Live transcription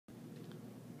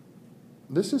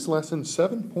This is Lesson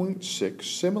 7.6,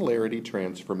 Similarity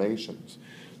Transformations.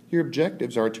 Your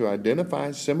objectives are to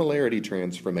identify similarity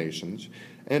transformations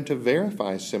and to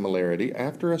verify similarity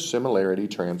after a similarity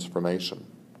transformation.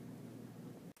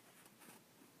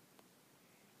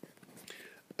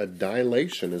 A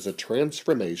dilation is a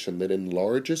transformation that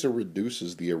enlarges or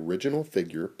reduces the original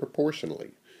figure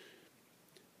proportionally.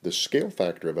 The scale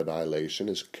factor of a dilation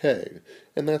is k,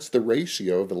 and that's the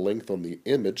ratio of the length on the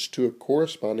image to a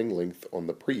corresponding length on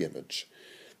the pre-image.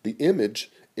 The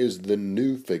image is the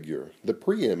new figure. The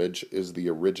pre-image is the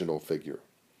original figure.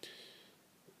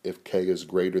 If k is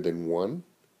greater than 1,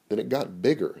 then it got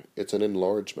bigger. It's an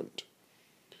enlargement.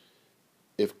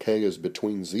 If k is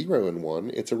between 0 and 1,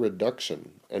 it's a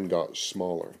reduction and got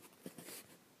smaller.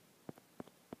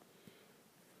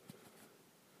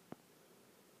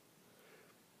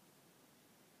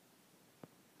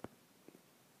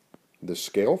 The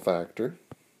scale factor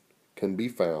can be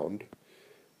found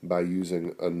by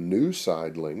using a new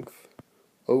side length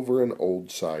over an old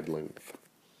side length.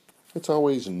 It's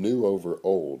always new over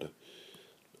old.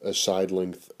 A side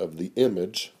length of the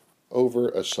image over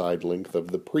a side length of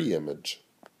the pre-image.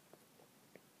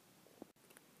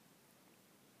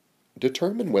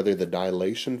 Determine whether the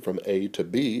dilation from A to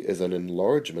B is an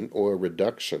enlargement or a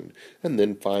reduction, and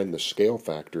then find the scale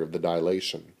factor of the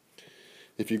dilation.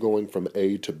 If you're going from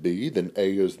A to B, then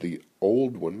A is the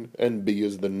old one and B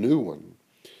is the new one.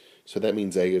 So that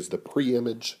means A is the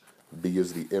pre-image, B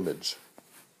is the image.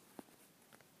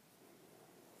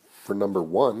 For number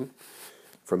 1,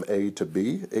 from A to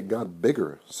B, it got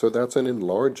bigger, so that's an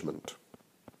enlargement.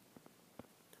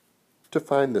 To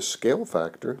find the scale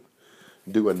factor,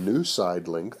 do a new side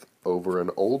length over an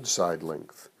old side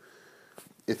length.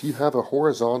 If you have a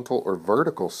horizontal or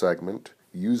vertical segment,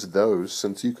 use those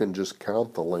since you can just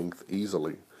count the length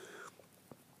easily.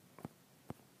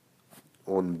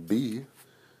 On B,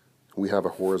 we have a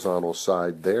horizontal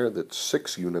side there that's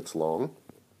 6 units long.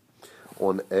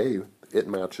 On A, it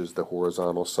matches the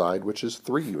horizontal side, which is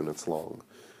 3 units long.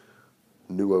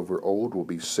 New over old will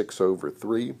be 6 over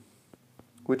 3,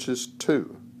 which is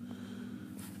 2.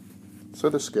 So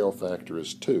the scale factor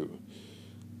is 2.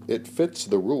 It fits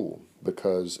the rule,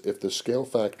 because if the scale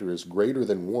factor is greater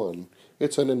than 1,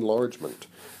 it's an enlargement,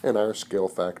 and our scale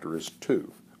factor is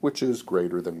 2, which is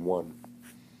greater than 1.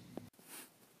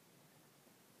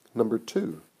 Number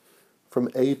 2, from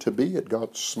A to B it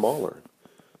got smaller,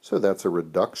 so that's a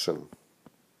reduction.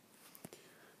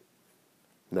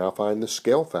 Now find the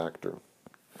scale factor,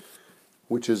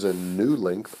 which is a new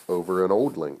length over an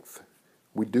old length.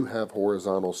 We do have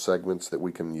horizontal segments that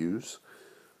we can use.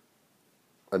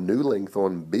 A new length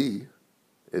on B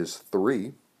is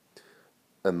 3,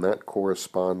 and that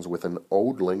corresponds with an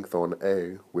old length on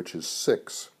A, which is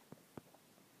 6.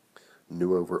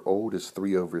 New over old is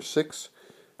 3 over 6,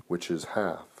 which is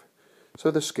half. So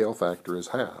the scale factor is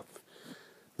half.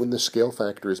 When the scale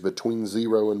factor is between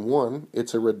 0 and 1,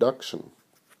 it's a reduction.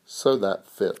 So that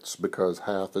fits, because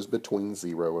half is between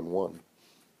 0 and 1.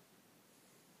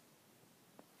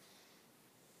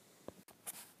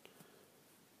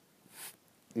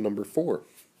 Number 4.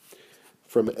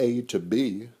 From A to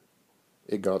B,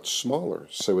 it got smaller,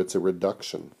 so it's a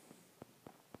reduction.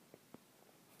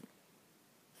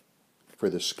 For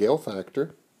the scale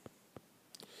factor,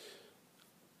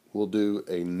 we'll do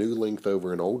a new length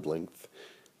over an old length.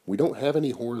 We don't have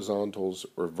any horizontals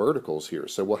or verticals here,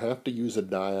 so we'll have to use a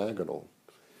diagonal.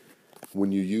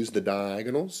 When you use the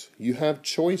diagonals, you have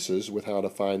choices with how to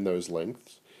find those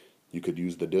lengths. You could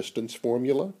use the distance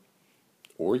formula,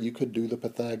 or you could do the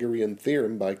Pythagorean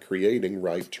theorem by creating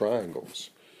right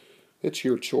triangles. It's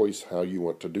your choice how you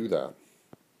want to do that.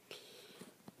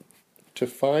 To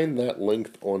find that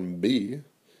length on B,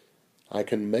 I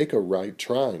can make a right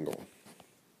triangle.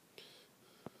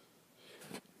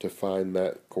 To find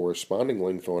that corresponding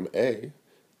length on A,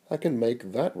 I can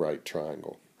make that right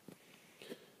triangle.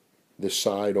 The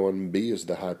side on B is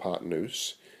the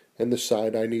hypotenuse, and the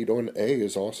side I need on A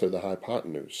is also the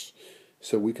hypotenuse.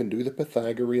 So we can do the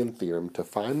Pythagorean theorem to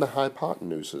find the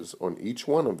hypotenuses on each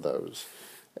one of those,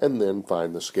 and then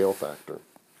find the scale factor.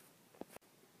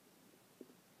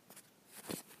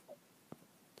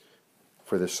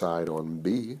 For the side on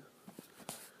B,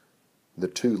 the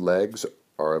two legs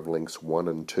are of lengths 1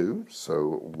 and 2, so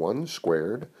 1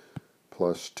 squared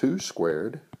plus 2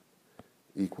 squared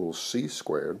equals c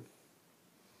squared.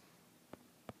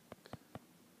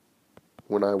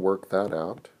 When I work that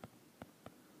out,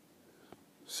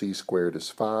 c squared is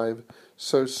 5,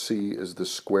 so c is the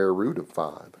square root of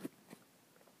 5.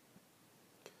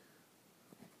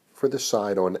 For the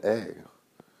side on A,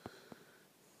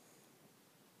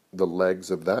 the legs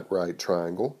of that right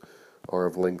triangle are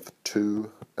of length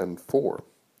 2 and 4.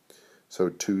 So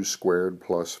 2 squared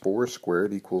plus 4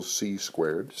 squared equals c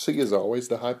squared. C is always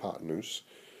the hypotenuse.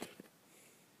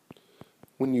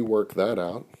 When you work that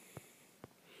out,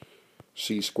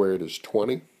 c squared is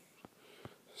 20.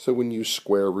 So when you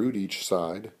square root each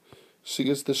side, c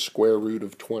is the square root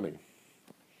of 20.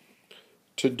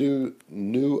 To do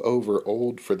new over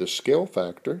old for the scale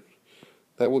factor,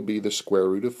 that would be the square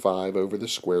root of 5 over the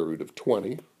square root of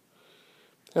 20.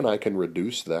 And I can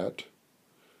reduce that.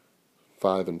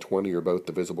 5 and 20 are both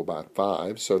divisible by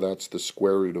 5, so that's the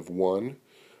square root of 1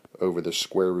 over the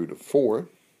square root of 4.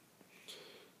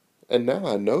 And now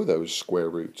I know those square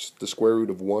roots. The square root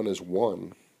of 1 is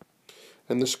 1,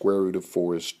 and the square root of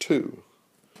 4 is 2.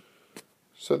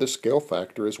 So the scale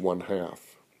factor is 1/2.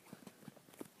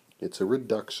 It's a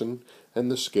reduction,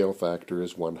 and the scale factor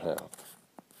is 1/2.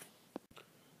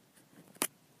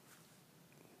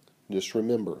 Just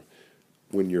remember,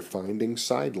 when you're finding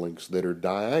side lengths that are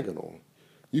diagonal,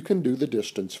 you can do the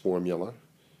distance formula,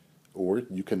 or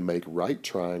you can make right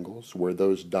triangles where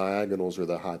those diagonals are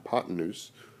the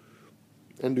hypotenuse,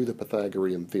 and do the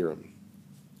Pythagorean theorem.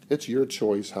 It's your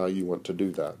choice how you want to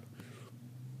do that.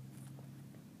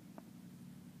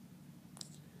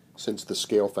 Since the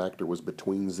scale factor was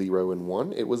between 0 and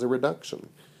 1, it was a reduction.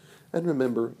 And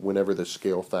remember, whenever the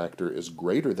scale factor is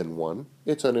greater than 1,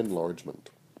 it's an enlargement.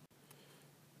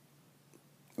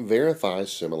 Verify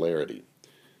similarity.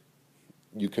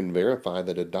 You can verify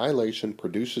that a dilation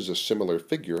produces a similar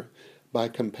figure by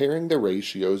comparing the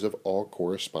ratios of all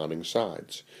corresponding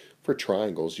sides. For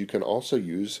triangles, you can also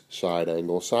use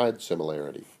side-angle-side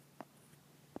similarity.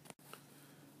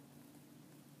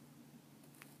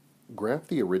 Graph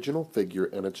the original figure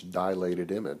and its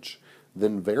dilated image,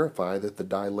 then verify that the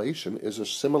dilation is a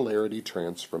similarity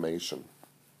transformation.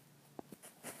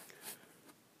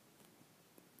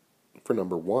 For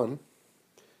number 1,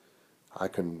 I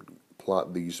can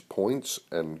plot these points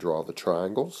and draw the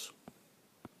triangles.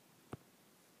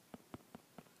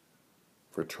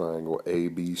 For triangle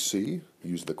ABC,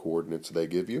 use the coordinates they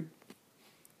give you.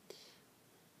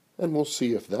 And we'll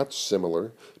see if that's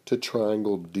similar to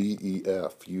triangle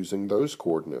DEF using those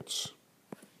coordinates.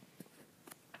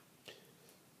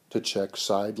 To check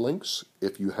side lengths,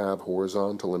 if you have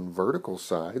horizontal and vertical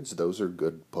sides, those are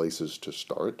good places to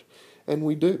start, and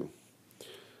we do.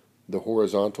 The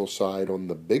horizontal side on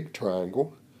the big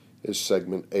triangle is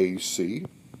segment AC.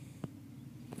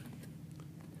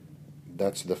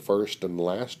 That's the first and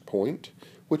last point,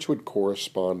 which would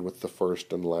correspond with the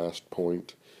first and last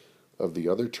point of the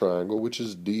other triangle, which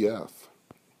is DF.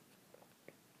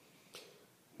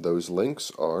 Those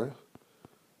lengths are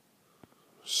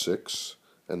 6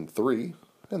 and 3,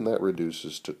 and that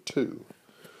reduces to 2.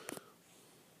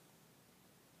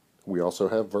 We also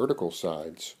have vertical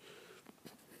sides.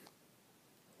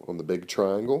 On the big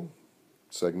triangle,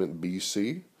 segment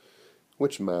BC,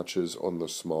 which matches on the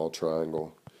small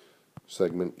triangle,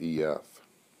 segment EF.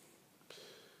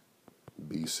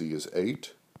 BC is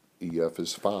 8, EF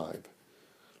is 5.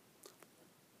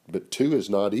 But 2 is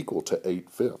not equal to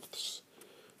 8/5,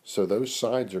 so those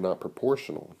sides are not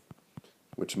proportional,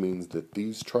 which means that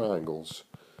these triangles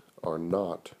are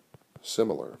not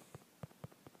similar.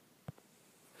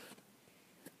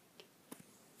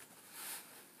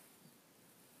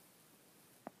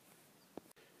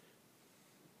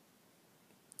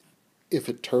 If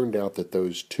it turned out that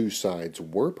those two sides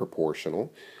were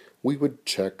proportional, we would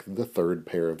check the third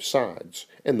pair of sides,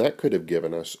 and that could have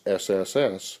given us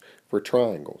SSS for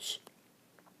triangles.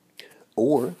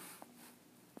 Or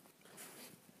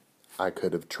I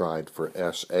could have tried for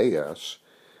SAS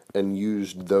and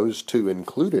used those two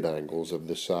included angles of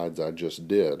the sides I just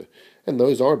did, and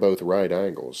those are both right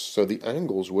angles, so the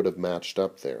angles would have matched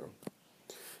up there.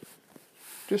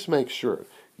 Just make sure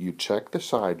you check the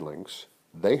side lengths.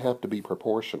 They have to be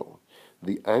proportional.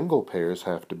 The angle pairs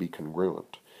have to be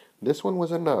congruent. This one was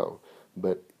a no,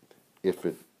 but if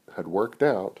it had worked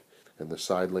out and the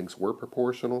side lengths were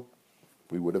proportional,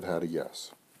 we would have had a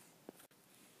yes.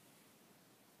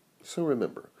 So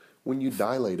remember, when you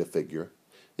dilate a figure,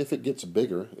 if it gets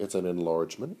bigger, it's an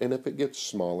enlargement, and if it gets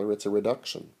smaller, it's a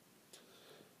reduction.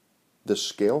 The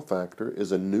scale factor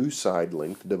is a new side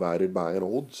length divided by an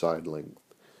old side length.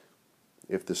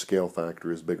 If the scale factor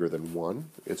is bigger than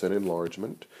 1, it's an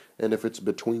enlargement, and if it's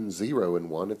between 0 and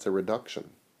 1, it's a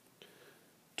reduction.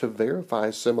 To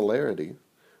verify similarity,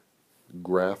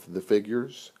 graph the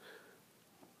figures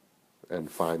and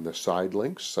find the side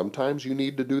lengths. Sometimes you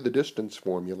need to do the distance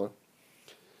formula.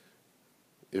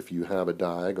 If you have a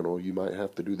diagonal, you might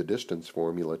have to do the distance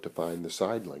formula to find the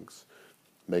side lengths.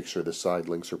 Make sure the side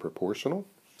lengths are proportional,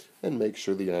 and make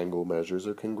sure the angle measures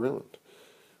are congruent.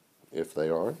 If they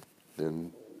are,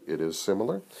 then it is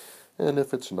similar, and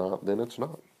if it's not, then it's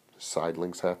not. Side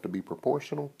lengths have to be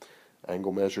proportional,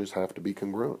 angle measures have to be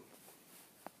congruent.